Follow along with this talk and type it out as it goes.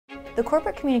The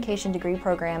corporate communication degree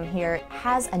program here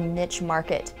has a niche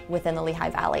market within the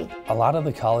Lehigh Valley. A lot of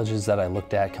the colleges that I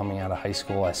looked at coming out of high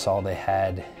school, I saw they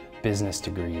had business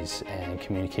degrees and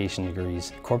communication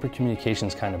degrees. Corporate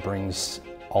communications kind of brings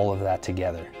all of that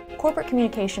together. Corporate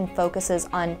communication focuses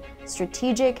on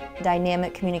strategic,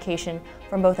 dynamic communication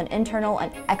from both an internal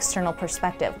and external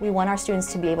perspective. We want our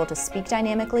students to be able to speak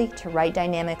dynamically, to write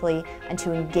dynamically, and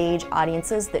to engage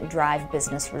audiences that drive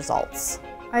business results.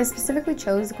 I specifically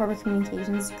chose the corporate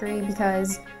communications degree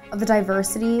because of the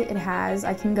diversity it has.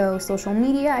 I can go social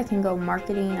media, I can go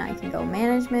marketing, I can go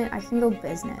management, I can go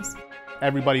business.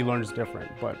 Everybody learns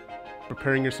different, but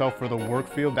preparing yourself for the work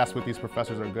field, that's what these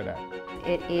professors are good at.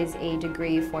 It is a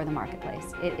degree for the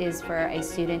marketplace. It is for a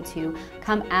student to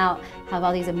come out, have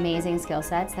all these amazing skill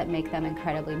sets that make them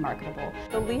incredibly marketable.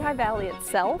 The Lehigh Valley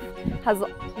itself has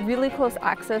really close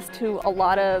access to a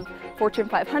lot of Fortune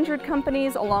 500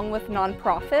 companies along with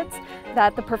nonprofits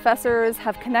that the professors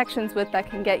have connections with that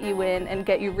can get you in and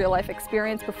get you real life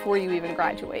experience before you even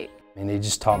graduate. They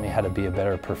just taught me how to be a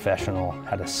better professional,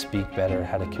 how to speak better,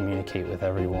 how to communicate with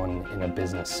everyone in a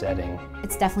business setting.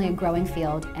 It's definitely a growing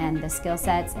field, and the skill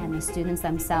sets and the students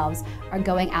themselves are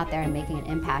going out there and making an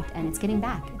impact, and it's getting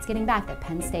back. It's getting back that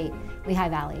Penn State Lehigh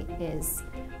Valley is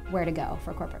where to go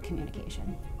for corporate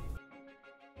communication.